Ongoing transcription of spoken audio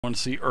Want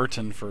to see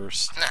Urton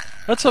first?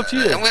 That's up to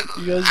you.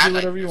 You guys do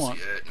whatever you want.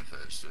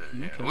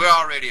 Okay. We're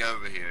already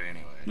over here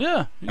anyway.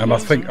 Yeah. And I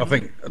think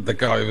the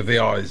guy with the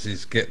eyes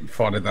is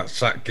finding that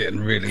sack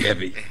getting really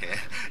heavy.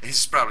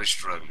 He's probably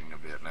struggling a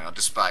bit now,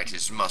 despite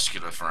his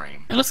muscular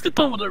frame. Hey, let's get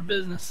on with our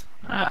business.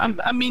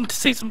 I mean to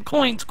see some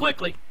coins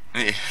quickly.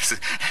 Yes.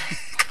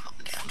 Calm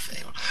down,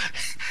 Phil.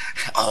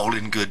 All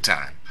in good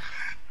time.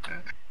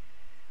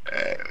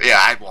 Yeah,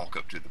 I'd walk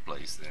up to the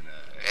place then.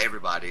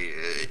 Everybody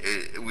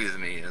with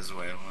me as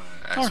well.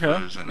 I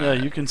suppose. And, yeah,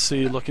 you can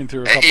see looking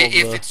through a couple of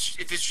if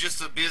it's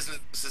just a business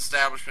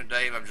establishment,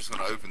 Dave, I'm just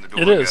going to open the door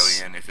and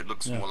go in. If it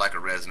looks more like a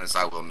residence,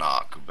 I will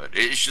knock. But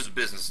it's just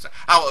business.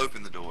 I'll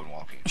open the door and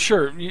walk in.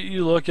 Sure.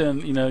 You look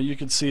and you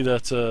can see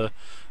that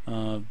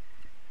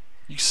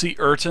you see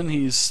Urton.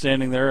 He's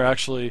standing there,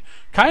 actually,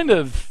 kind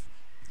of.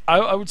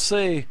 I would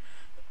say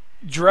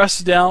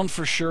dressed down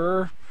for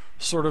sure,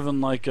 sort of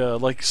in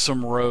like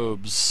some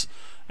robes.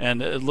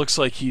 And it looks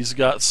like he's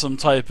got some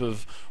type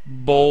of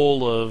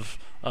bowl of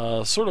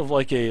sort of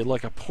like a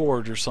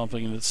porridge or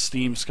something, and its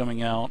steam's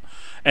coming out.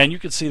 And you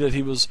could see that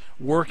he was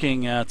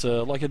working at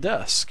like a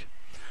desk.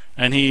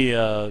 And he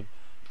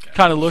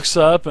kind of looks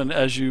up, and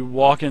as you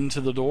walk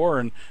into the door,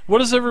 and what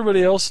does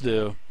everybody else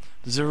do?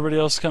 Does everybody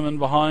else come in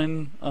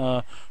behind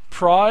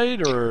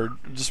Pride, or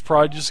does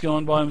Pride just go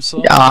in by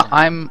himself? Yeah,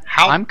 I'm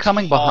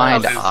coming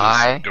behind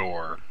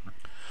door.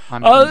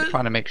 I'm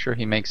trying to make sure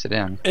he makes it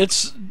in.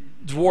 It's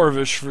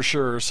dwarvish for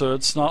sure, so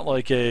it's not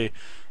like a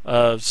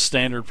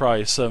standard,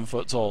 probably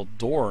 7-foot tall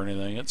door or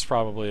anything. It's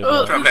probably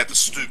about probably have to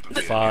stoop a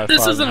bit.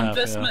 This is an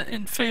investment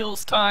in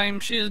Phil's time.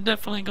 She is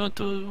definitely going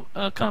to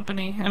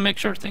accompany and make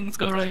sure things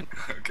go right.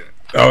 Okay.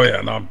 Oh yeah,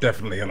 and I'm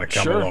definitely going to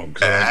come along.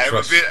 I'm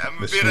a bit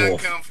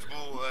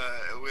uncomfortable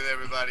with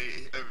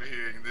everybody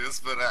overhearing this,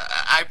 but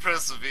I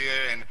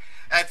persevere and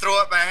I throw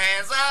up my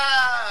hands.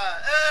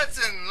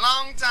 Urton,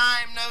 long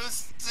time no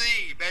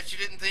see. Bet you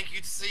didn't think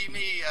you'd see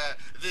me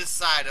this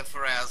side of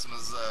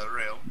Pharasma's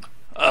realm.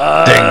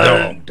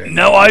 Ding dong.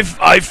 No,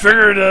 I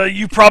figured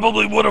you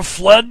probably would have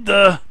fled.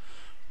 I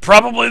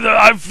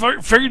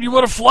figured you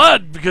would have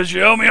fled because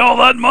you owe me all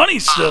that money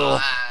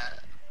still.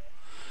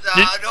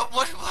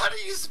 What are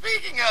you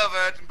speaking of,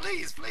 Urton?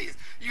 Please.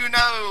 You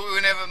know,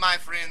 whenever my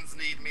friends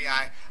need me,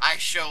 I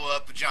show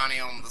up, Johnny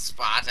on the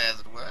spot,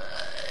 as it were.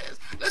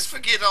 Let's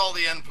forget all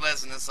the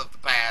unpleasantness of the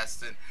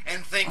past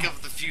and think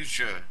of the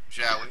future,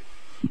 shall we?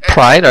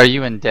 Pride, are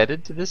you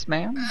indebted to this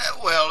man?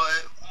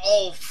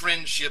 All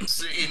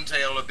friendships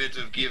entail a bit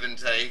of give and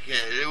take.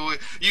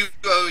 You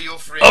owe your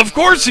friends. Of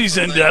course he's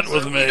in debt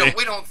with me.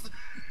 We don't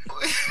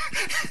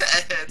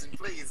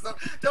please,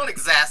 don't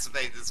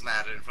exacerbate this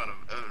matter in front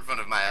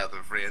of my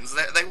other friends.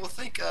 They will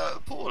think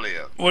poorly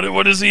of me.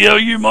 What does he owe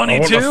you money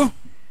to?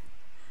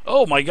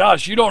 Oh my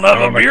gosh, you don't have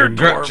a beard,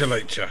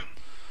 congratulate you.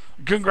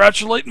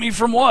 Congratulate me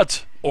from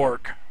what,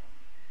 orc?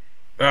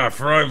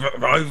 For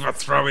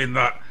overthrowing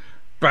that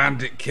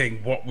bandit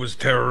king what was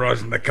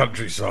terrorizing the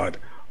countryside.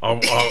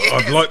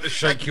 I'd like to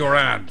shake your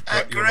hand.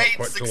 A great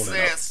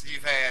success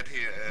you've had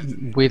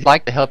here. We'd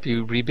like to help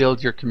you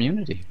rebuild your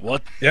community.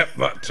 What? Yep,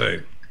 that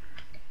too.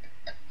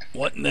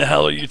 What in the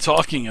hell are you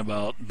talking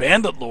about?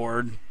 Bandit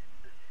Lord?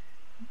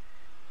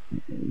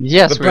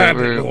 Yes,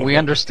 we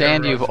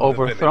understand you've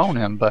overthrown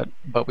him, but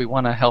we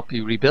want to help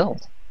you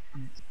rebuild.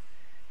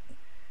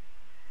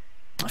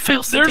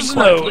 There's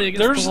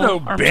no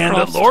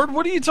Bandit Lord.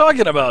 What are you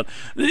talking about?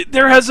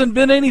 There hasn't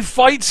been any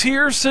fights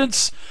here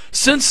since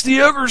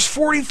the ogres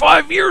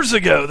 45 years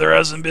ago. There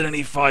hasn't been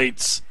any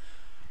fights,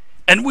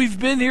 and we've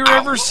been here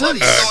ever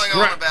since.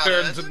 Scrap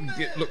turns and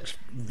looks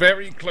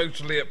very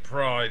closely at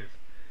Pride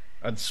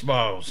and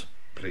smiles.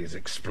 Please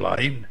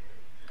explain.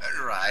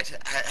 Right.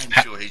 I'm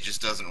sure he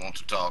just doesn't want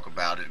to talk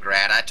about it,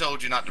 Grad. I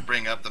told you not to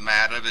bring up the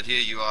matter, but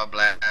here you are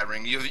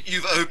blabbering.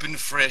 You've opened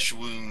fresh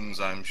wounds,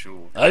 I'm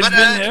sure. I've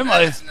been him.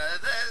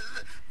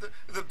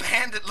 The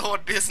Bandit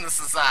Lord business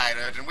aside,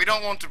 Urton, we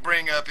don't want to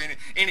bring up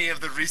any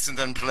of the recent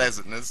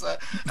unpleasantness.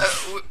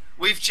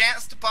 We've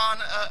chanced upon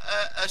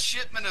a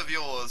shipment of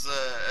yours.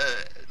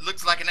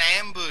 Looks like an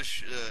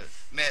ambush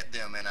met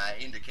them, and I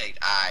indicate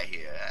I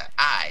here.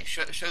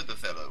 Show the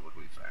fellow what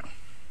we found.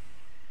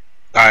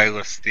 I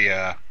list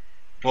the,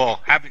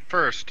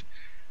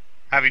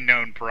 having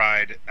known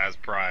Pride as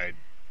Pride,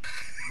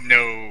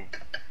 no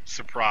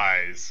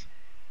surprise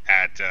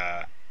at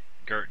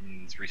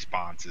Gerton's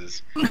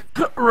responses.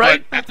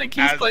 Right, I think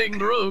he's playing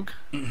rogue.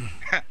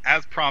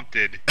 As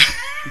prompted,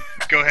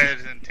 go ahead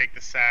and take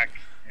the sack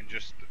and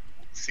just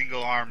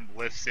single arm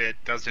lifts it,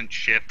 doesn't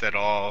shift at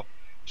all,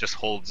 just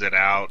holds it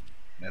out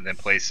and then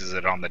places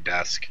it on the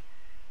desk.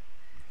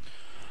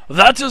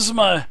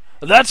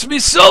 That's me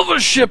silver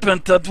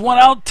shipment that went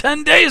out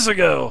 10 days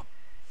ago.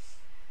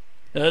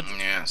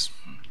 Yes.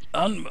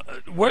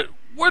 Where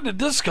did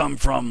this come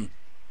from?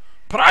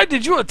 Pride,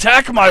 did you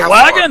attack my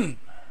wagon?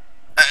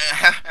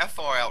 How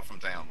far out from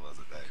town was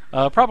it,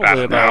 Dave?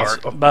 Probably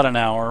about an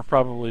hour.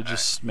 Probably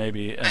just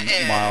maybe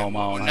a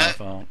mile and a half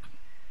out.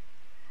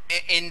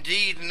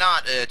 Indeed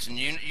not, Urton.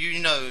 You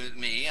know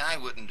me. I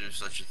wouldn't do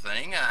such a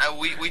thing.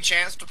 We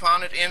chanced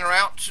upon it en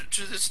route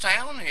to this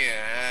town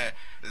here.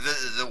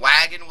 The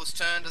wagon was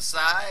turned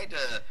aside.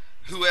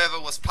 Whoever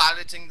was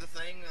piloting the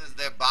thing,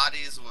 their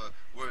bodies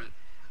were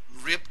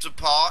ripped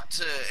apart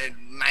and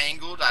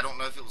mangled. I don't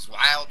know if it was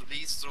wild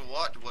beasts or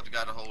what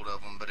got a hold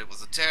of them, but it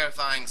was a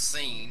terrifying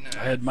scene.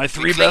 I had my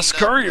 3 best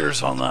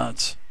couriers on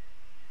that.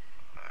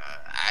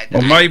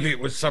 Or maybe it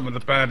was some of the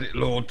Bandit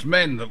Lord's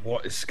men that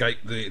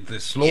escaped the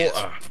slaughter.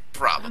 Yes,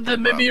 probably.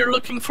 Then maybe you're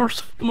looking for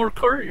some more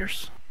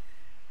couriers.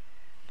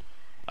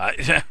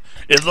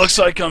 It looks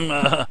like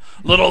I'm,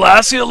 little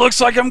lassie, it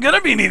looks like I'm going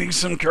to be needing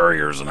some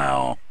couriers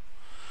now.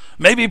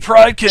 Maybe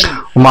Pride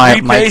can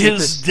repay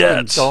his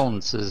debt.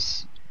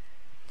 Condolences.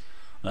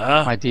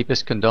 My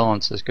deepest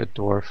condolences, good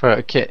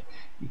dwarf.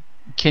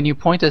 Can you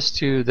point us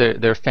to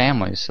their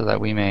families so that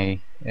we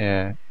may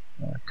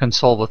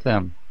console with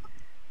them?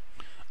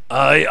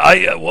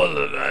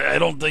 I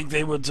don't think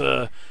they would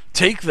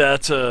take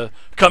that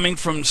coming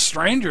from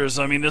strangers.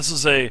 I mean, this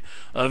is a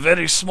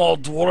very small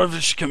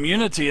dwarvish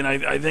community, and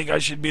I think I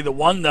should be the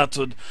one that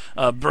would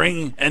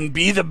bring and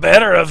be the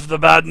bearer of the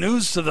bad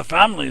news to the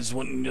families,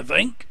 wouldn't you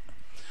think?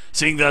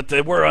 Seeing that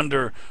they were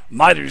under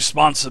my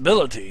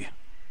responsibility.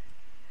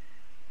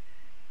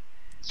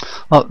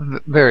 Well,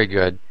 very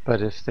good.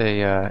 But if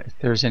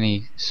there's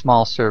any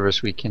small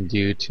service we can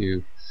do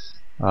to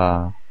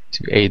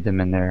aid them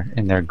in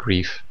their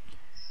grief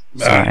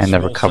and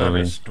their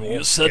recovery.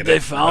 You said they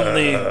found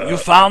you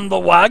found the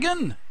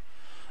wagon,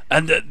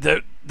 and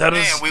that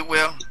is we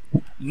will.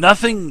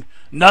 Nothing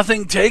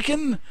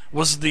taken.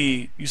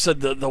 You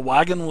said the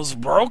wagon was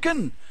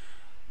broken.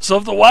 So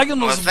if the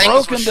wagon was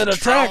broken, that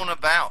attack.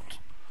 About.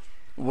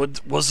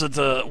 Was it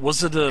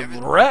a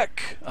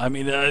wreck? I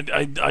mean,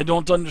 I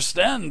don't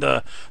understand.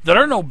 There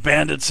are no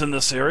bandits in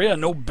this area.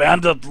 No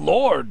bandit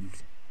lord.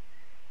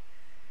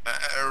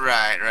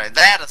 Right.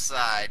 That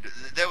aside,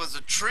 there was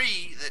a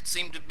tree that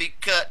seemed to be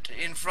cut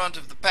in front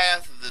of the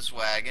path of this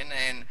wagon,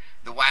 and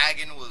the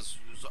wagon was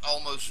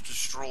almost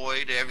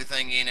destroyed.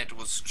 Everything in it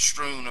was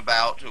strewn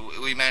about.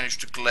 We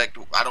managed to collect,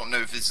 I don't know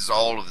if this is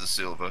all of the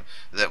silver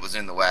that was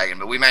in the wagon,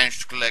 but we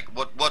managed to collect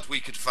what we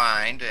could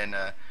find, and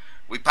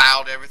we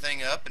piled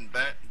everything up and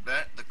burnt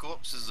the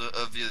corpses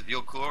of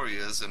your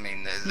couriers. I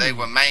mean, they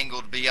were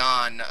mangled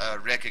beyond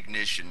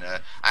recognition.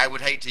 I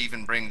would hate to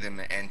even bring them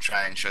and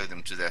try and show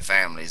them to their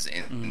families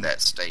in that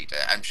state.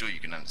 I'm sure you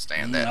can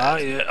understand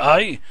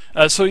that.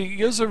 So he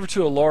goes over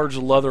to a large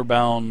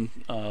leather-bound,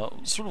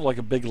 sort of like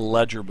a big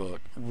ledger book,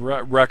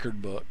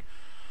 record book.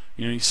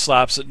 You know, he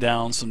slaps it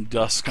down. Some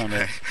dust kind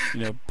of,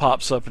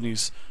 pops up, and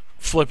he's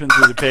flipping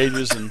through the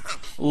pages and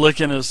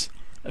licking his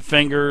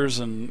fingers,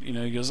 and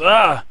he goes,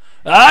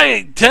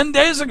 10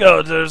 days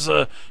ago there's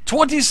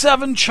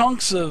 27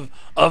 chunks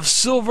of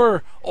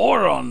silver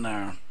ore on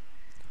there,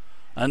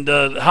 and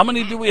how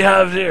many do we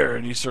have here?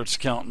 And he starts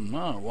counting.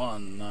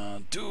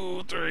 1,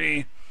 2,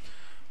 3.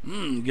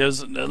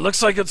 Goes, it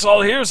looks like it's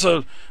all here.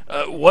 So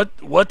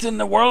what in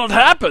the world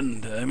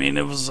happened? I mean,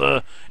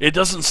 it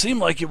doesn't seem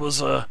like it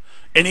was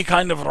any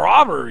kind of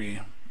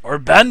robbery or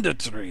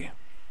banditry.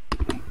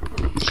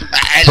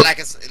 Like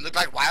it looked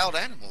like wild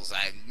animals.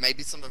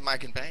 Maybe some of my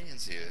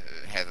companions here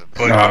have a.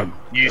 But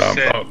you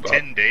said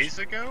 10 days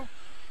ago?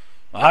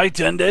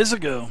 10 days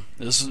ago.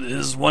 This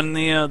is when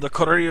the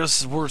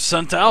couriers were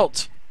sent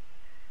out.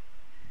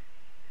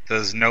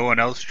 Does no one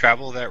else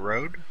travel that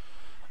road?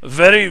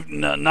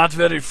 Not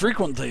very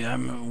frequently.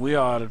 We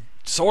are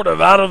sort of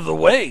out of the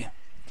way.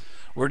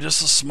 We're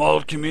just a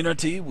small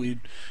community. We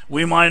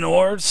mine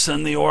ore,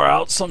 send the ore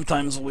out.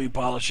 Sometimes we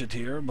polish it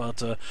here,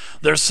 but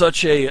there's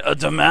such a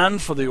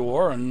demand for the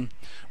ore, and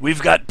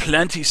we've got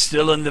plenty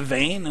still in the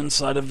vein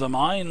inside of the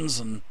mines,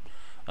 and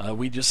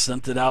we just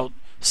send it out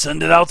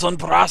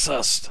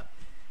unprocessed.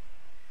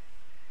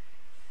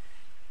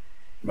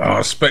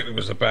 I suspect it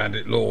was a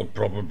bandit lord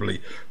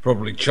probably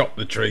chopped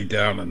the tree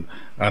down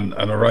and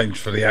arranged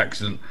for the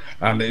accident,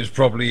 and it was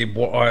probably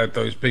what I had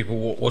those people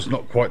what was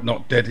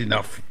not dead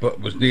enough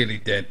but was nearly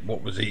dead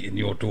what was eating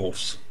your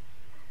dwarfs.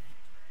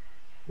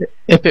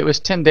 If it was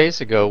 10 days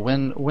ago,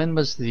 when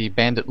was the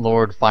bandit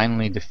lord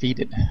finally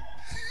defeated?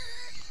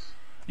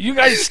 You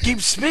guys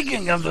keep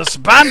speaking of this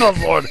bandit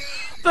lord.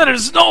 There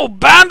is no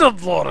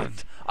bandit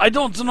lord. I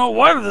don't know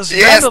where this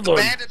bandit lord.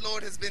 Yes, the bandit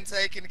lord has been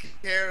taken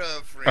care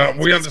of, friends.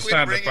 We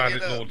understand the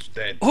bandit lord's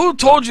dead. Who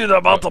told you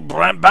about the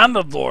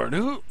bandit lord?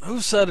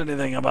 Who said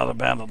anything about a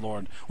bandit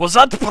lord? Was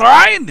that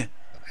Pride?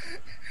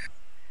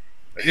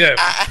 Yeah,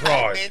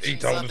 Pride. He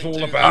told us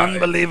all about it.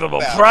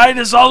 Unbelievable. Pride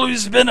has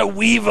always been a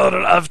weaver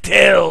of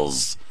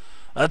tales.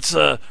 That's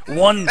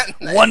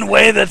one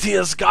way that he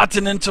has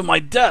gotten into my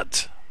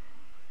debt.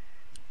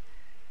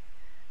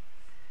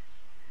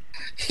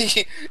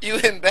 You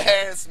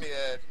embarrass me,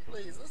 Ed.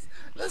 Please,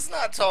 let's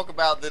not talk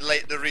about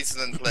the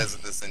recent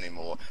unpleasantness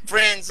anymore.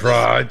 Friends,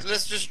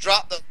 let's just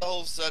drop the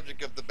whole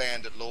subject of the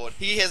bandit lord.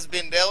 He has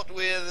been dealt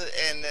with,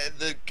 and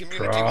the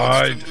community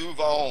wants to move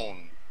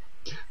on.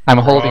 I'm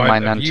holding my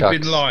nunchucks.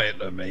 You've been lying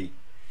to me.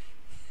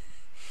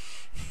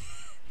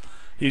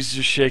 He's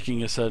just shaking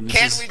his head. And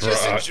Can't says, we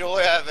just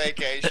enjoy our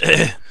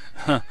vacation?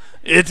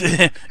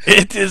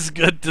 it is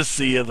good to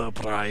see you, though,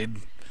 Pride.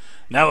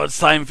 Now it's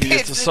time for you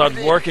to start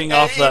working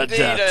off that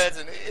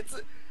debt.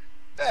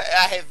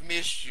 I have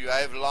missed you. I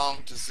have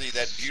longed to see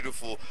that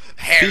beautiful,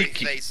 hairy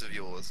face of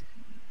yours.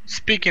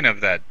 Speaking of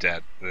that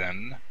debt,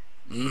 then,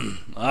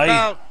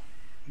 about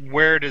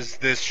where does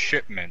this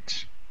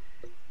shipment,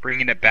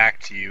 bringing it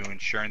back to you,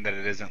 ensuring that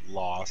it isn't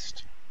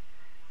lost,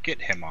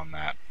 get him on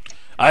that?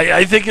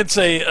 I think it's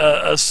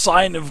a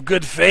sign of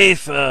good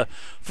faith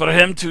for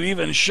him to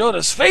even show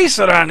his face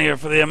around here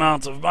for the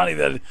amount of money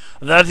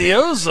that he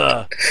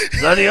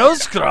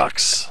owes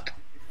Crux.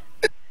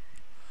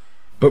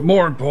 But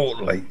more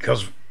importantly,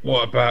 because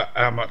what about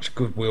how much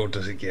goodwill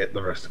does he get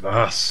the rest of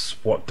us?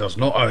 What does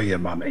not owe you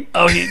money?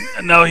 Oh,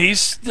 he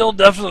still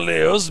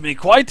definitely owes me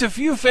quite a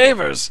few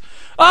favors.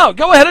 Oh,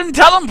 go ahead and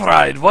tell him,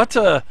 Pride.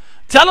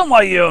 Tell him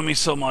why you owe me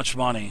so much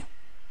money.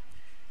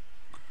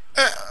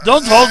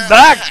 Don't hold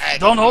back.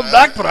 Don't hold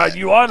back, Pride.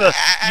 You are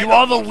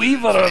the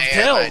weaver of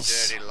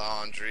tales. My dirty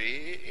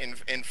laundry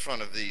in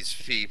front of these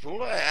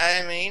people.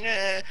 I mean,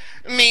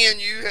 me and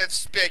you have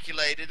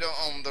speculated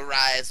on the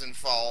rise and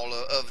fall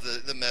of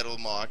the metal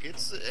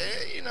markets.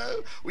 You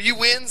know, you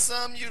win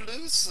some, you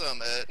lose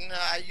some.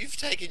 You've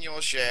taken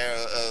your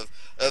share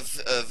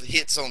of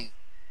hits on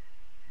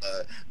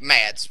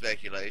mad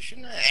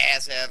speculation,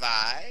 as have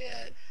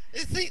I.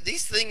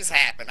 These things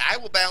happen. I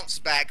will bounce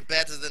back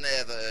better than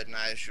ever, and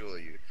I assure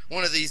you.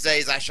 One of these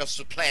days I shall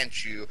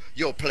supplant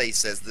your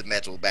place as the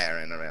metal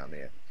baron around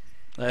here.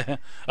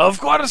 Of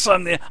course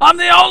I'm the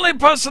only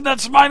person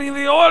that's mining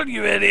the ore,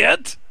 you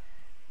idiot.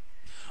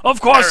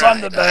 Of course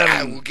I'm the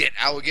baron.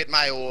 I will get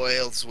my ore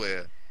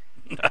elsewhere.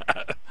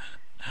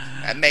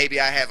 And maybe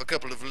I have a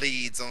couple of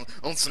leads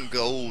on some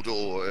gold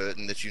ore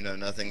that you know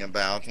nothing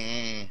about.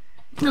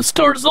 He'll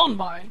start his own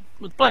mine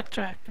with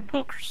blackjack and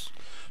hookers.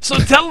 So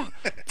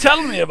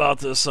tell me about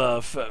this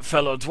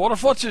fellow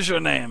dwarf. What is your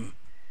name?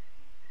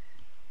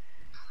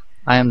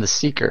 I am the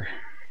Seeker.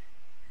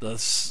 The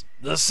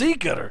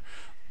Seeker.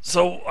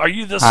 So are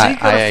you the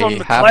Seeker from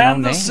the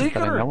clan, the Seeker?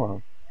 That I know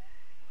of.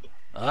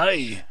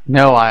 Aye.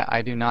 No,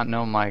 I do not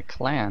know my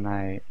clan.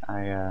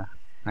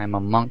 I'm a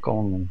monk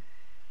only.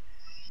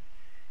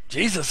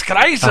 Jesus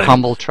Christ! A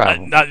humble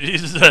traveler.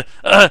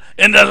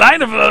 In the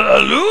line of a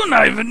loon,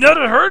 I've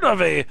never heard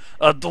of a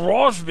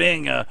dwarf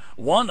being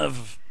one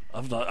of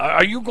the.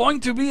 Are you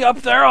going to be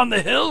up there on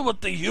the hill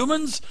with the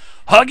humans,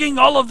 hugging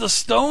all of the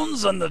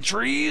stones and the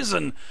trees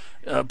and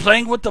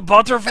playing with the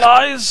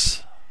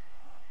butterflies?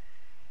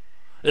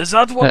 Is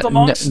that what the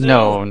monks do?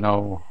 No,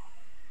 no,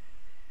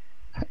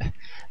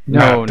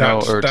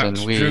 Urton.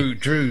 That's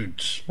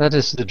druids. That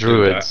is the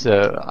druids.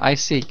 I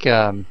seek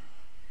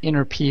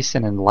inner peace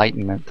and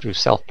enlightenment through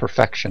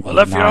self-perfection. Well,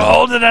 if you're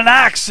holding an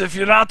axe, if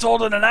you're not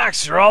holding an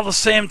axe, you're all the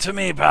same to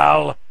me,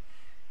 pal.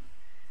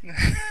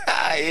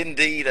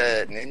 Indeed,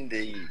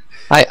 indeed.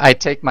 I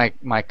take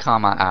my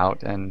comma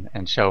out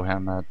and show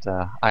him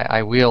that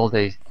I wield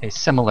a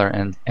similar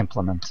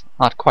implement,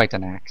 not quite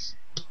an axe.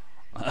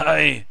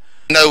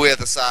 Nowhere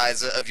the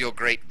size of your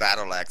great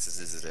battle axes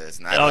as it is.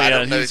 And I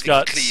don't know he's if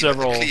got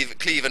several.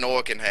 Cleave an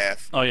orc in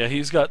half. Oh yeah,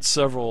 he's got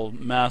several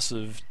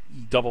massive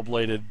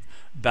double-bladed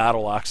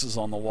battle axes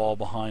on the wall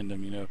behind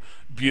him. You know,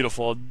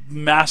 beautiful,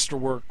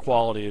 masterwork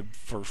quality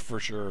for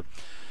sure.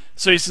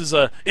 So he says,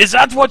 "Is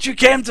that what you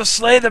came to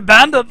slay the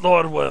bandit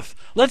lord with?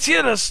 Let's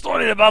hear a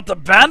story about the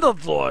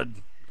bandit lord.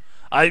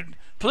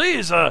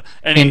 Please."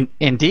 And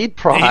indeed,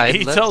 Pride.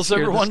 He tells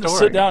everyone to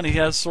sit down. He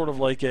has sort of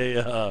like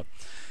a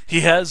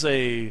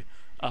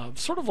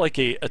sort of like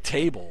a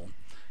table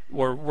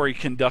where he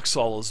conducts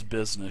all his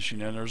business, you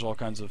know, and there's all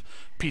kinds of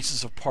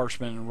pieces of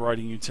parchment and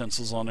writing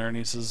utensils on there, and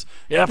he says,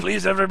 "Yeah,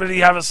 please everybody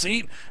have a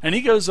seat." And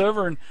he goes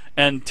over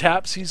and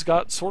taps. He's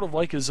got sort of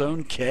like his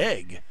own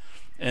keg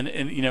and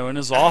you know, in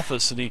his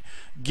office, and he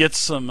gets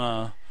some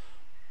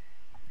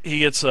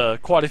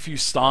quite a few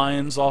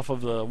steins off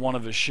of one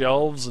of his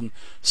shelves and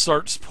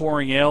starts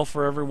pouring ale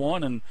for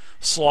everyone and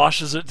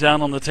sloshes it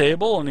down on the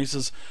table, and he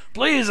says,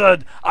 "Please,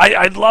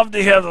 I'd love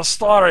to hear the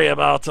story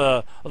about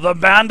the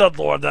bandit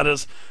lord that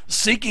is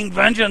seeking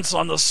vengeance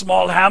on the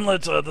small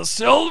hamlet, the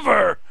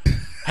silver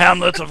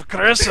Hamlet of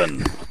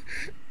Krisen."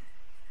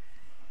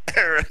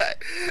 Right.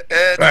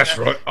 That's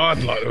right.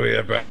 I'd like to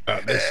hear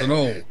about this and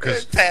all,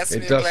 because pass me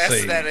it a does glass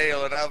seem. of that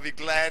ale, and I'll be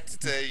glad to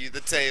tell you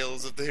the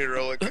tales of the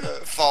heroic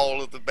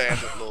fall of the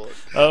bandit lord.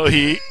 Oh,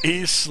 he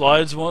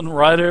slides one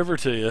right over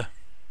to you.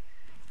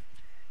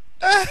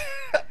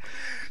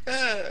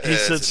 He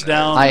sits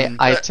down.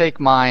 I take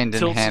mine and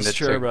tilts hand his it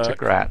chair to back.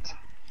 Grat.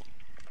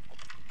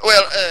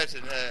 Well,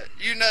 Urton,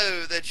 you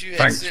know that you had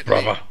Thanks,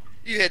 brother.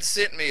 You had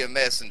sent me a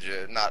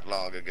messenger not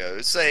long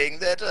ago saying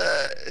that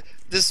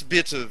this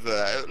bit of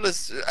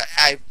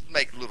I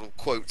make little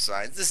quote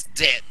signs. This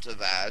debt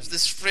of ours,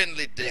 this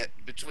friendly debt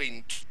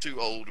between two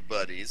old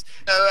buddies,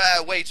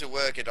 a way to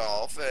work it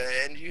off.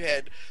 And you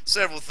had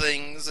several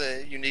things.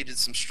 You needed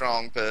some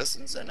strong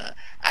persons, and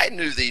I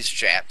knew these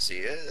chaps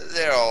here.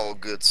 They're all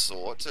good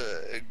sort,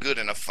 good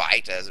in a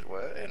fight, as it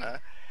were.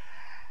 And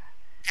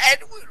And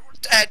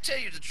I tell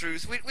you the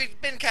truth,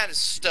 we've been kind of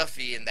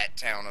stuffy in that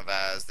town of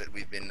ours that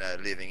we've been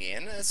living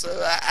in,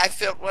 so I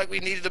felt like we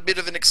needed a bit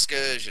of an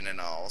excursion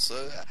and all.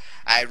 So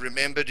I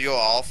remembered your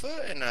offer,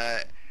 and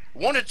I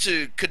wanted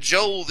to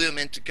cajole them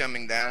into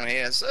coming down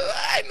here. So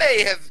I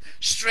may have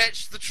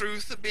stretched the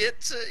truth a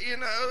bit, you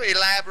know,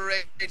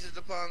 elaborated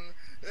upon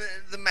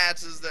the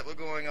matters that were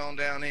going on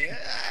down here.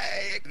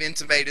 I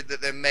intimated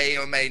that there may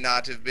or may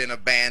not have been a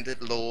bandit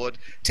lord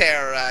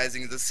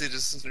terrorizing the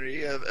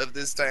citizenry of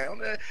this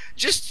town,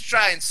 just to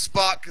try and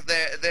spark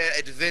their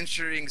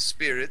adventuring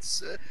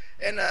spirits.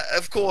 And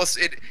of course,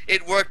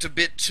 it worked a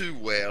bit too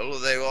well.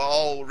 They were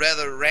all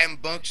rather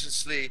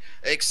rambunctiously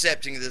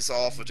accepting this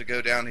offer to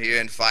go down here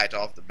and fight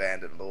off the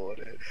bandit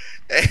lord.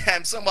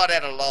 I'm somewhat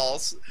at a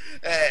loss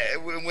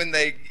when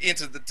they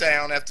entered the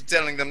town after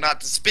telling them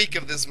not to speak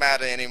of this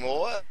matter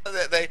anymore.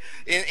 That they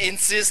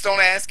insist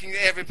on asking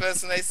every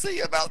person they see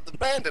about the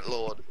bandit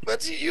lord.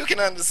 But you can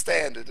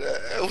understand it,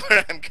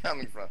 where I'm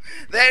coming from.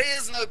 There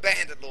is no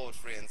bandit lord,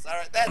 friends. All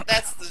right,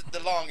 that's the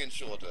long and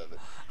short of it.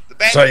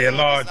 So you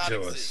lied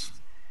to us.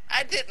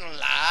 I didn't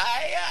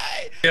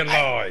lie. You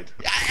lied.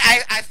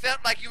 I felt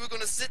like you were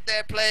going to sit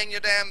there playing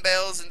your damn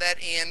bells in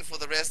that inn for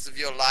the rest of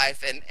your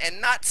life and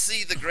not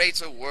see the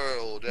greater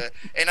world.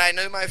 And I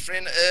know my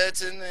friend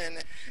Urton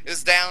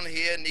is down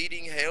here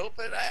needing help,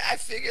 and I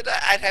figured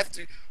I'd have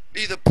to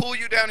either pull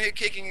you down here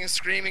kicking and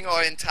screaming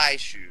or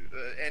entice you.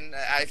 And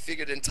I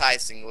figured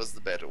enticing was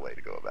the better way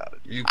to go about it.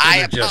 You could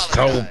have just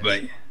told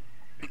me.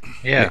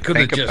 Yeah, you could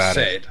have just about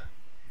said.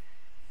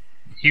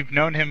 You've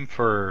known him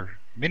for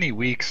many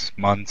weeks,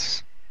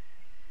 months.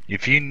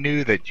 If you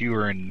knew that you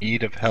were in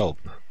need of help,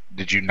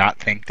 did you not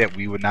think that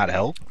we would not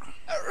help?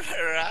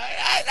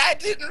 I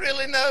didn't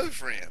really know,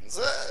 friends.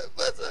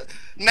 But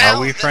now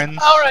are we friends?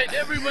 All right,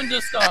 everyone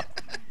just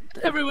stop.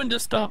 Everyone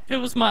just stop. It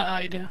was my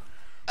idea.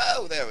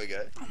 Oh, there we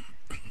go.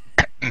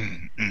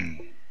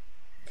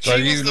 So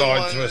She you was the lied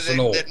one to us and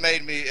all. that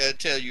made me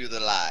tell you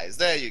the lies.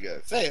 There you go.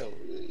 Fail.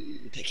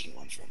 You're picking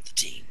one from the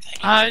team.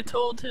 Thank you. I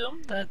told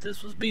him that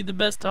this would be the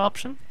best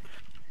option.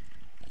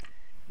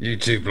 You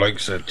two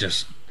blokes are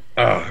just,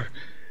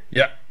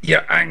 you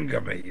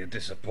anger me, you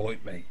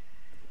disappoint me.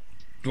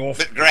 Dwarf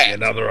But me Grant,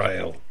 another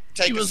ale.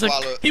 Take He a was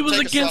swallow. he was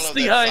take a against swallow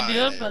the of that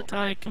idea, fine ale. but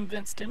I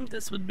convinced him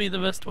this would be the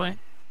best way.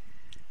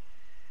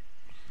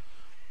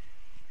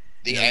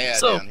 The air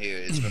So, down here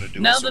is going to do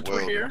now us a that we're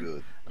world here, of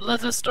good.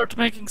 Let us start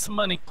making some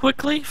money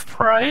quickly.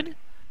 Pride.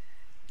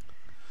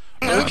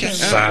 Okay.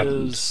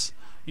 Is,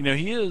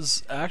 he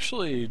is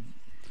actually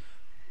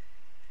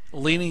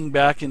leaning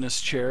back in his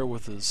chair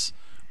with his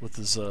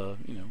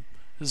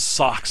his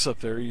socks up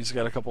there. He's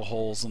got a couple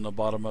holes in the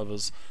bottom of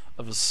his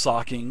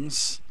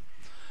stockings,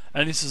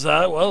 and he says,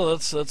 well,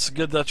 that's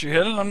good that you're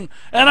here, and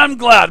I'm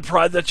glad,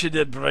 Pride, that you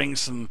did bring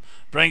some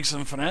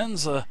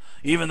friends,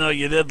 even though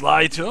you did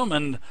lie to them,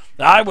 and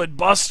I would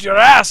bust your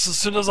ass as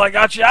soon as I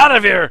got you out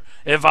of here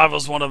if I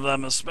was one of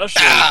them,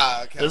 especially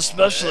Come the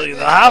on,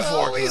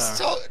 half-orc always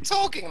there.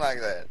 talking like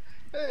that.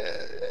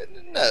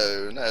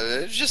 No,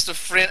 it's just a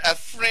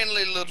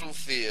friendly little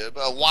fib,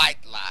 a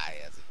white lie,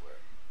 as it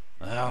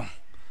were.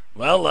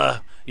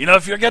 Well,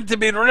 if you're going to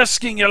be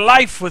risking your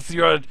life with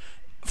your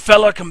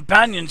fellow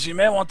companions, you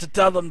may want to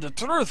tell them the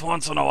truth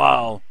once in a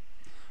while.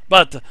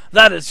 But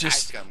that is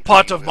just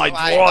part of my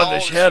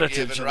dwarvish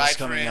heritage that is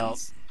coming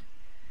out.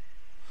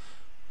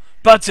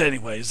 But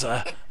anyways,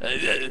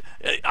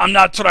 I'm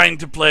not trying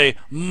to play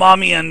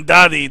mommy and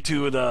daddy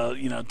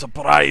to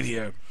Pride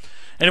here.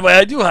 Anyway,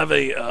 I do have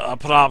a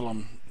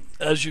problem.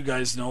 As you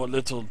guys know, a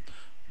little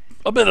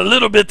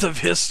bit of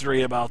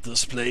history about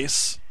this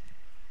place.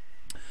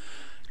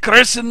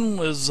 Krisen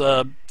was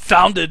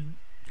founded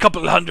a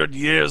couple hundred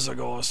years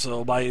ago or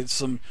so by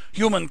some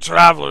human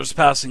travelers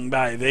passing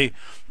by.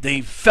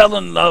 They fell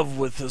in love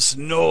with this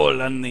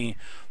knoll and the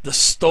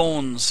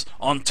stones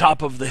on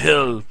top of the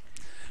hill.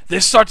 They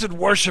started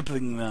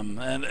worshiping them,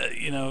 and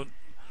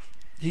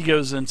he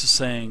goes into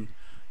saying,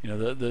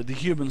 the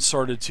humans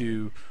started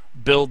to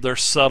build their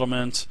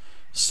settlement,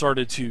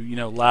 started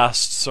to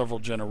last several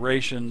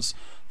generations.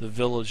 The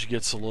village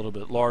gets a little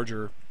bit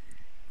larger,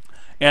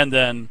 and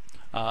then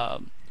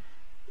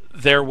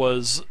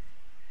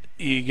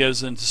he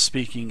goes into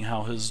speaking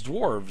how his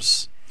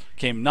dwarves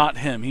came, not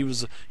him. He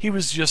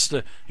was just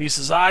he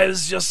says, I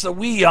was just a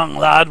wee young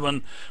lad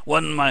when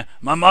my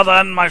mother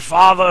and my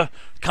father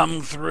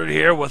come through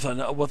here with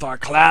our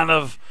clan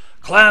of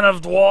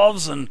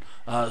dwarves and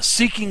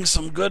seeking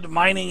some good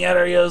mining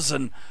areas,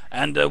 and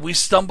we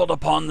stumbled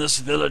upon this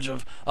village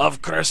of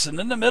Krisen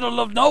in the middle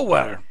of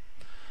nowhere,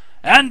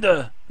 and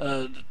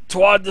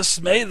to our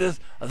dismay,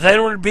 they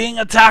were being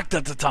attacked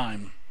at the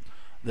time.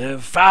 The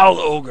foul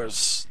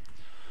ogres,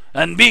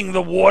 and being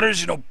the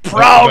warriors,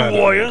 proud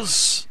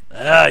warriors,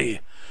 the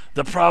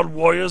proud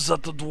warriors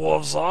that the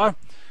dwarves are,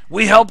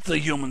 we helped the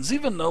humans,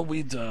 even though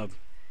we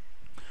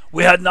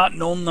had not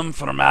known them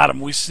from Adam.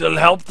 We still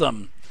helped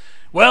them.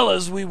 Well,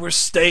 as we were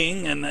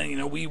staying,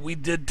 and we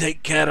did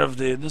take care of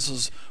this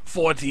was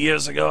 40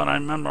 years ago, and I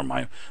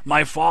remember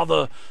my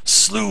father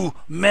slew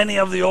many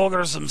of the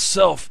ogres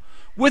himself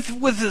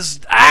with his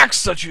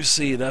axe that you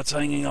see that's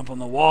hanging up on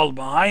the wall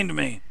behind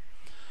me.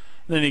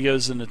 Then he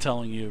goes into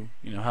telling you,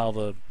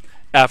 how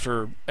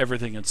after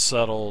everything had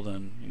settled,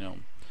 and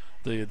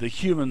the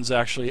humans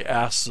actually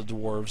asked the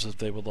dwarves if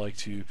they would like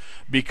to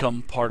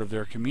become part of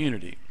their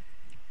community.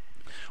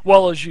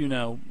 Well, as you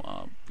know,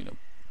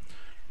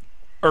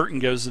 Urton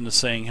goes into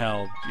saying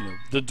how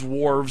the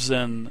dwarves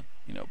and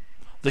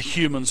the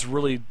humans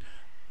really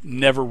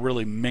never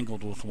really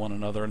mingled with one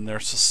another in their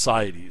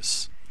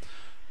societies.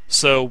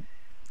 So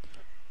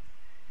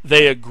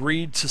they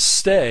agreed to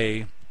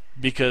stay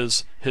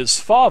because his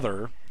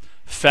father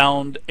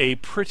found a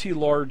pretty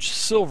large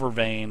silver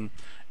vein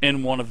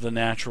in one of the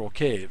natural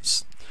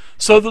caves.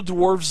 So the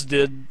dwarves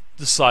did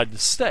decide to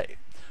stay,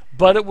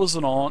 but it was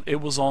on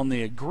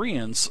the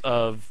agreeance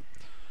of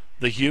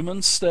the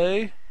humans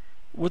stay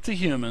with the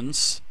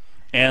humans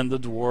and the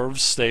dwarves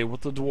stay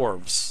with the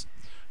dwarves.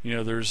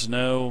 There's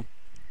no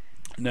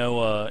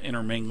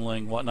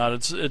intermingling,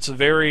 whatnot. It's a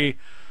very,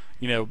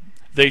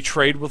 they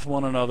trade with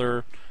one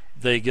another,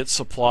 they get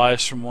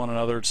supplies from one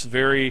another. It's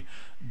very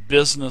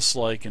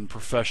businesslike and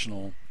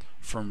professional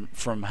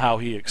from how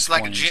he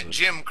explains it. It's like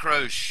Jim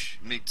Croce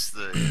meets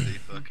the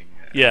fucking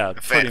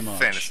pretty much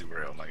fantasy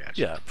world. I got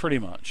you. Yeah, pretty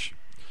much.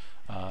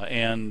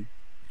 And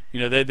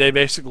they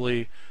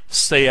basically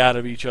stay out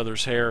of each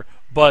other's hair.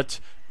 But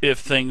if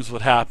things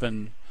would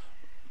happen,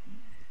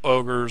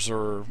 ogres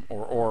or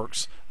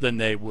orcs, then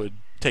they would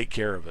take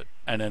care of it,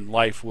 and then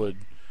life would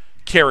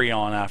carry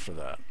on after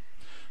that.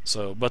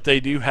 So, but they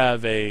do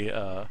have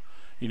a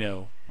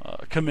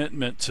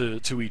commitment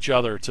to each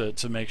other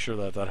to make sure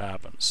that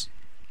happens.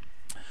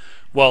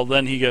 Well,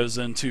 then he goes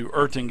into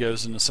Urton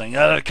goes into saying,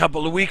 a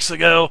couple of weeks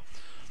ago,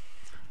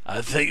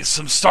 I think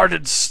some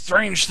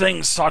strange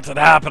things started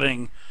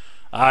happening,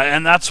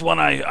 and that's when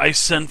I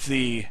sent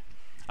the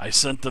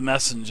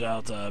message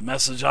out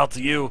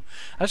to you.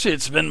 Actually,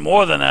 it's been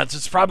more than that.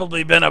 It's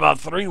probably been about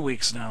 3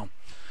 weeks now.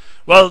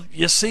 Well,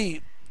 you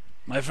see,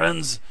 my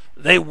friends,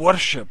 they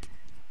worship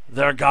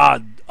their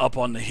god up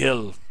on the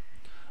hill.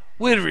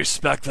 We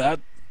respect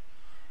that.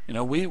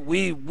 We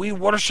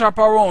worship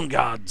our own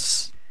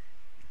gods.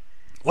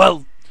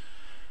 Well,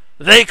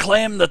 they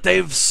claim that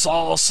they've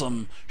saw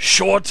some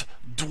short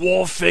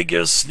dwarf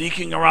figures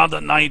sneaking around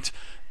at night,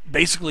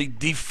 basically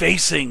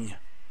defacing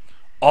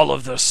all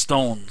of their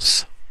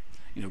stones.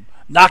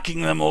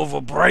 Knocking them over,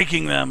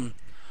 breaking them.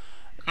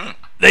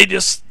 They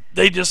just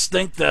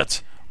think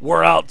that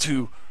we're out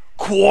to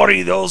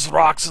quarry those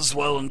rocks as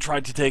well and try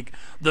to take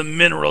the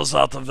minerals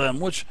out of them,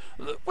 which,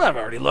 well, I've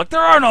already looked.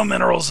 There are no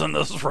minerals in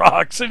those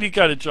rocks. And he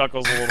kind of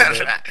chuckles a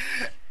little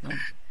bit.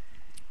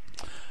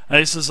 And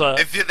he says,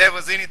 if there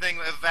was anything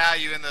of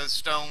value in those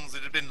stones,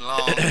 it had been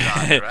long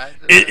gone, right?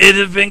 it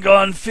had been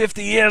gone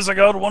 50 years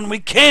ago when we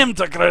came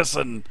to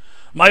Krisen.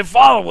 My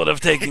father would have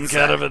taken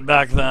care of it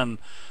back then.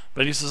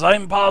 But he says,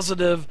 I'm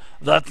positive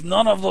that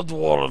none of the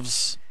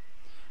dwarves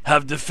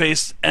have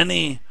defaced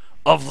any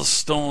of the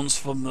stones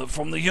from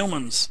the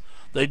humans.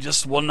 They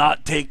just will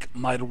not take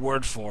my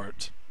word for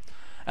it.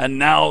 And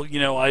now,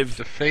 I've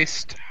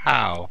defaced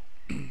how?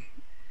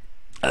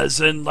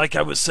 As in, like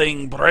I was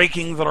saying,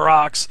 breaking the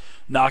rocks,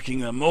 knocking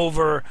them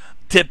over,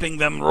 tipping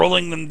them,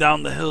 rolling them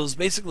down the hills,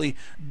 basically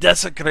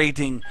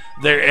desecrating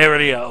their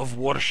area of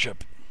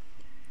worship.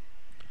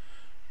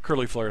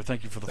 Curly Flare,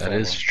 thank you for the follow. That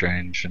is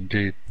strange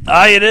indeed.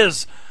 It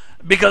is,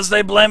 because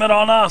they blame it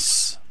on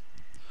us.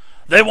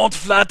 They won't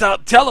flat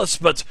out tell us,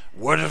 but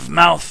word of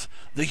mouth,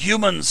 the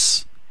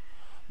humans,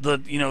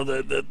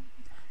 the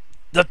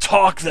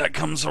talk that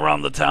comes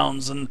around the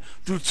towns and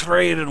through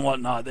trade and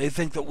whatnot, they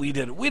think that we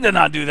did it. We did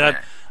not do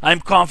that.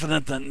 I'm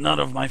confident that none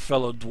of my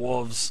fellow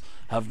dwarves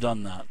have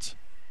done that.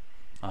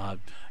 And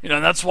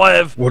that's why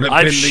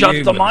I've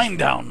shut the mine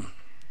down.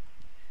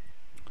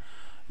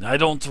 I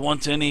don't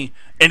want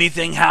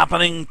anything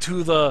happening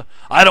to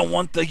I don't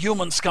want the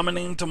humans coming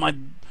into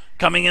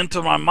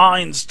my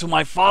minds, to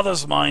my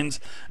father's minds,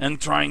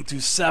 and trying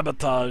to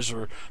sabotage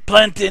or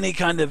plant any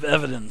kind of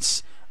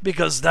evidence,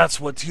 because that's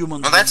what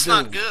humans do. Well, that's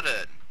not good,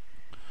 Ed.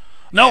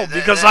 No,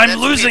 because I'm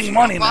losing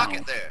money now.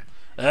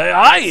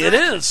 It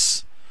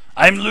is.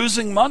 I'm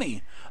losing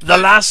money. The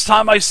last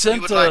time I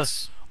sent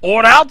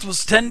ore out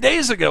was 10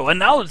 days ago, and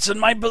now it's in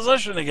my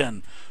possession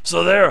again.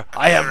 So there,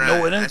 I have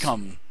no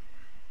income.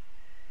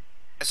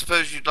 I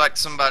suppose you'd like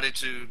somebody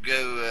to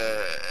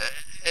go,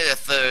 a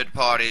third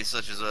party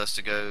such as us,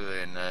 to go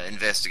and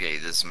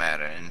investigate this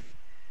matter.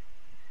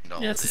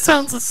 Yes, it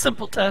sounds a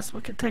simple task.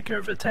 We can take care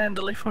of it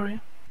handily for you.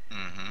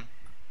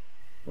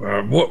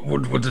 Mm-hmm. What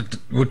would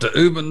the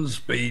humans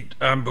be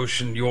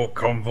ambushing your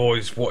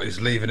convoys? What is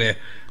leaving here,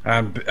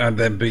 and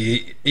then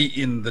be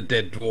eating the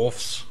dead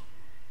dwarfs?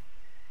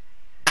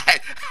 I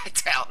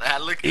doubt that.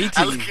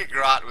 I look at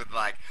Grot with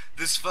like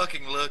this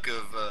fucking look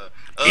of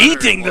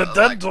eating the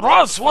dead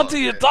dwarfs. What are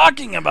you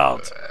talking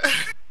about?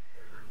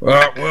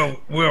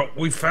 Well,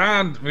 we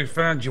found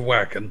your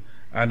wagon,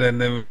 and then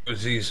there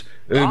was these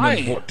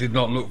humans what did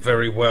not look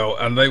very well,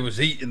 and they was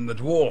eating the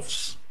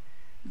dwarfs.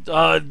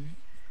 Oh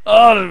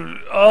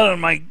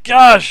my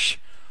gosh!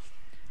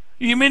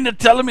 You mean to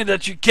tell me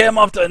that you came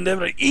up and they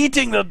were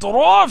eating the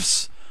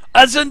dwarfs?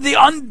 As in the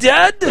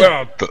undead?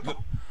 Well,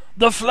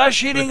 The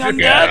flesh-eating the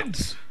undead?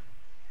 Gats,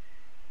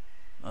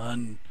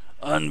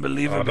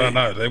 Unbelievable. I don't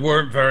know. They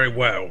weren't very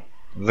well.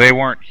 They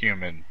weren't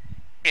human.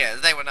 Yeah,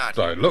 they were not.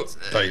 They humans.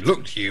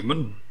 looked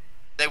human.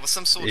 They were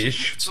some sort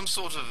Ish.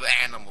 of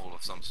animal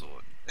of some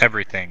sort.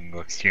 Everything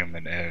looks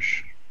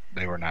human-ish.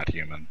 They were not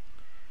human.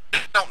 I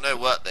don't know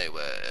what they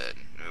were.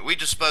 We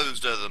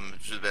disposed of them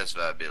to the best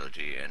of our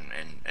ability, and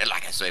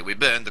like I say, we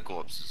burned the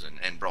corpses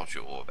and brought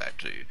your ore back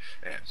to you.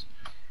 Yes.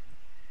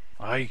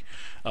 I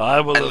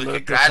will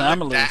alert the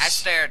families. I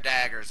stare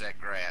daggers at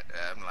Grat.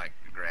 I'm like,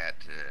 Grat,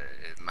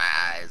 my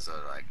eyes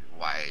are like,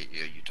 why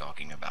are you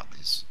talking about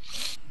this?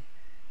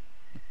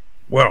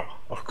 Well,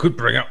 I could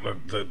bring up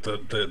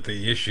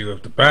the issue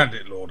of the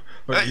Bandit Lord,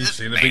 but you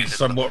seem to be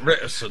somewhat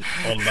reticent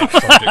on that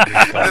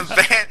subject these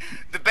days.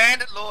 The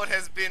Bandit Lord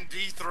has been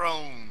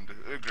dethroned,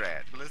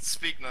 Grat. Let's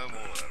speak no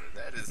more of it.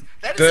 That is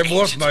There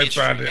was ancient no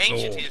history, Bandit ancient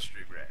Lord.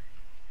 history, Grat.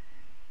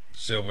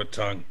 Silver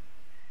tongue.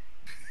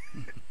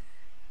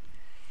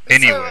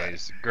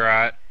 Anyways,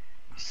 Grat,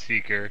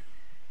 Seeker,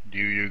 do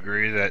you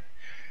agree that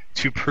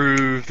to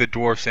prove the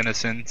dwarf's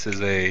innocence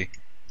is a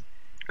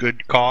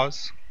good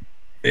cause?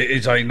 It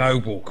is a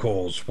noble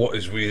cause. What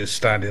is we is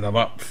standing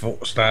up for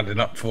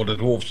the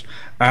dwarfs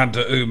and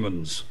the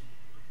humans.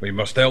 We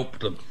must help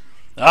them.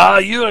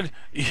 You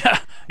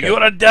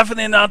are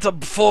definitely not a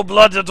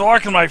full-blooded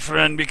orc, my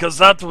friend,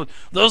 because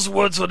those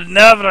words would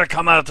never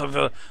come out of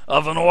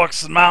an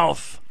orc's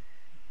mouth.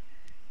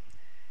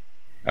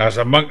 As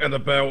a monk of the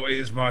bell, it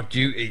is my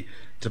duty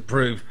to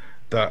prove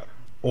that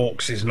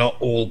orcs is not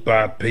all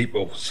bad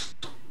people.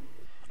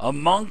 A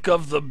monk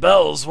of the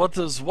bells? What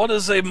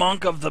is a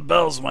monk of the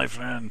bells, my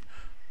friend?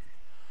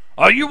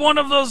 Are you one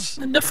of those?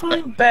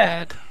 Define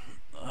bad.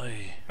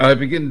 I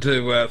begin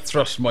to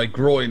thrust my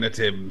groin at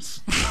him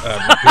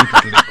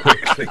repeatedly,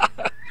 quickly.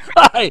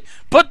 Hey,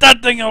 put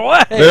that thing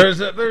away. There's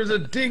a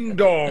ding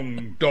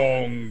dong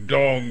dong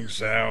dong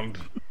sound.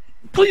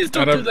 Please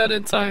don't do that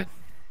inside.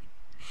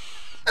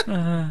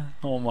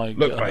 Oh my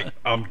Look, god. mate,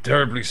 I'm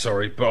terribly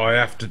sorry, but I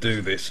have to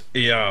do this.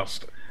 He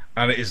asked,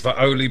 and it is the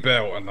holy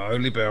bell, and the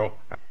holy bell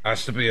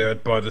has to be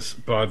heard by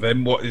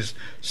them what is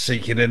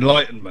seeking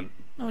enlightenment.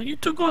 No, you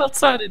two go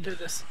outside and do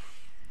this.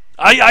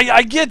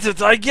 I get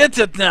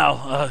it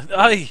now.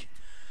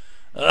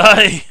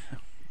 I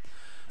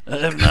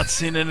have not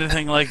seen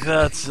anything like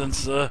that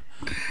since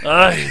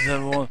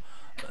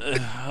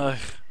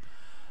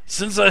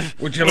since I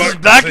Would you was like to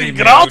back see in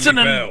me Groton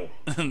holy and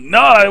bell? no,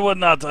 I would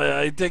not.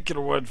 I take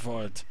your word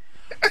for it.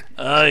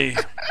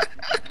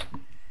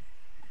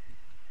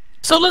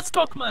 So let's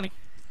talk money.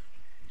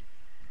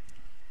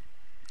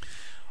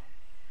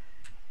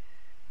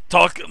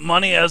 Talk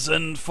money as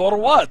in for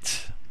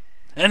what?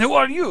 And who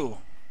are you?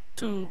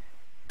 To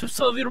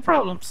solve your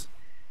problems.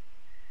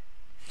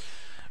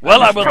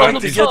 Well, I would problem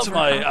like to get to solver.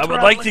 my I'm I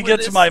would like to traveling get with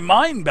to this. my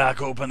mind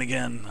back open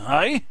again.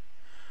 I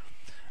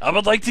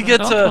would like to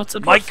get what's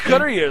it my worth to you?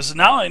 couriers.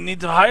 Now I need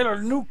to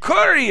hire new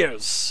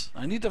couriers.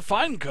 I need to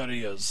find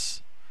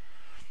couriers.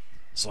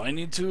 So I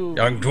need to.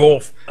 Young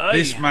dwarf, Aye.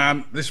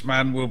 this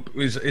man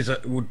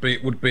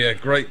would be a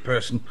great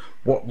person.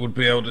 What would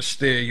be able to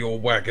steer your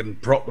wagon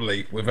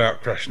properly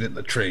without crashing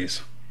into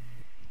trees.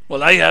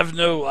 Well, I have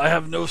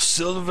no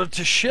silver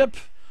to ship.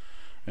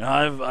 You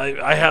know,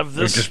 I have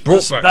this. just brought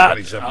this back bat.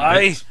 27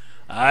 bits.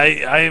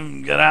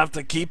 I'm gonna have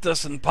to keep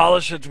this and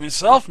polish it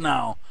myself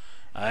now.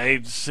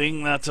 I've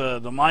seen that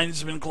the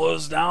mine's been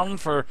closed down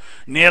for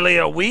nearly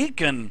a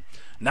week, and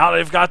now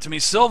they've got me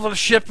silver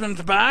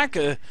shipment back.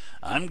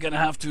 I'm gonna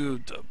have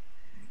to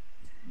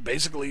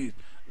basically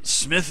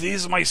smith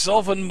these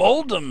myself and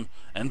mold them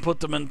and put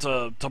them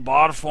into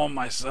bar form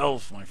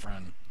myself, my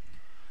friend.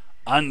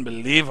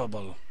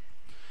 Unbelievable.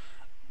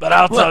 But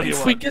I'll Well, tell you if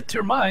what. we get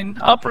your mine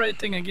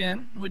operating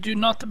again, would you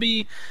not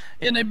be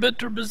in a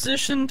better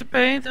position to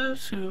pay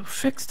those who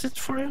fixed it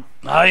for you?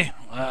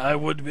 I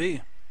would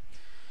be.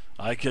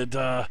 I could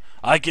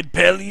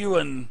pay you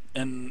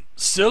in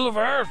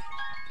silver.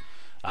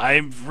 I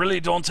really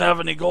don't have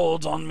any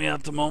gold on me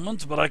at the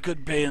moment, but I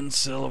could pay in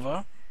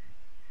silver.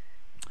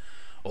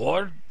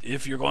 Or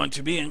if you're going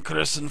to be in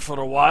Krisen for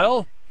a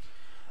while,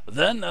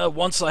 then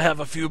once I have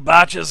a few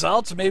batches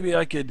out, maybe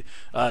I could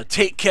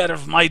take care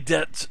of my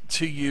debt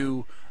to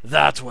you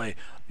that way.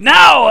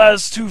 Now,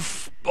 as to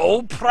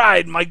old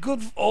Pride, my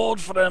good old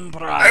friend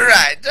Pride. All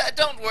right,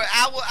 don't worry.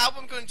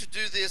 I'm going to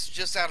do this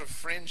just out of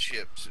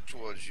friendship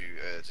towards you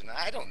tonight.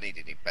 I don't need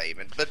any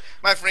payment, but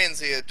my friends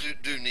here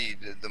do need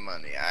the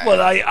money.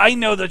 Well, I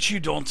know that you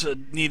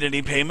don't need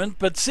any payment,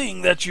 but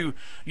seeing that you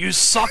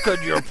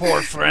suckered your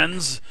poor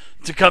friends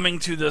to coming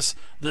to this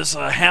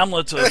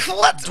hamlet of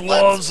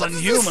dwarves and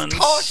humans. This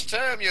posh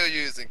term you're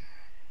using?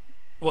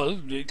 Well,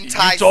 you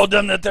Enticing. told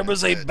them that there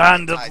was a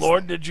bandit Enticing.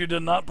 lord, did you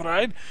not,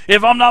 Pride?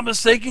 If I'm not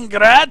mistaken,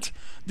 Grat,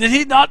 did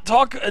he not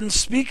talk and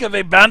speak of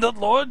a bandit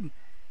lord?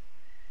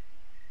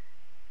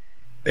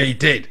 He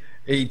did.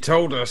 He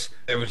told us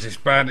there was this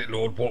bandit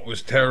lord what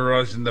was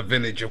terrorising the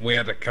village, and we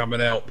had to come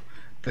and help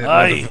the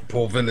Aye.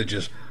 poor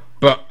villagers.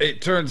 But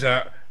it turns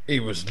out he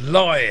was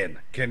lying.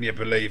 Can you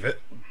believe it?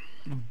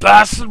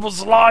 Bastard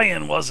was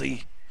lying, was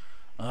he?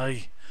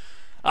 Aye.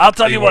 I'll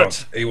tell you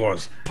what. He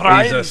was.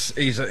 Prime.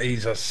 He's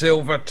a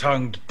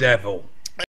silver-tongued devil.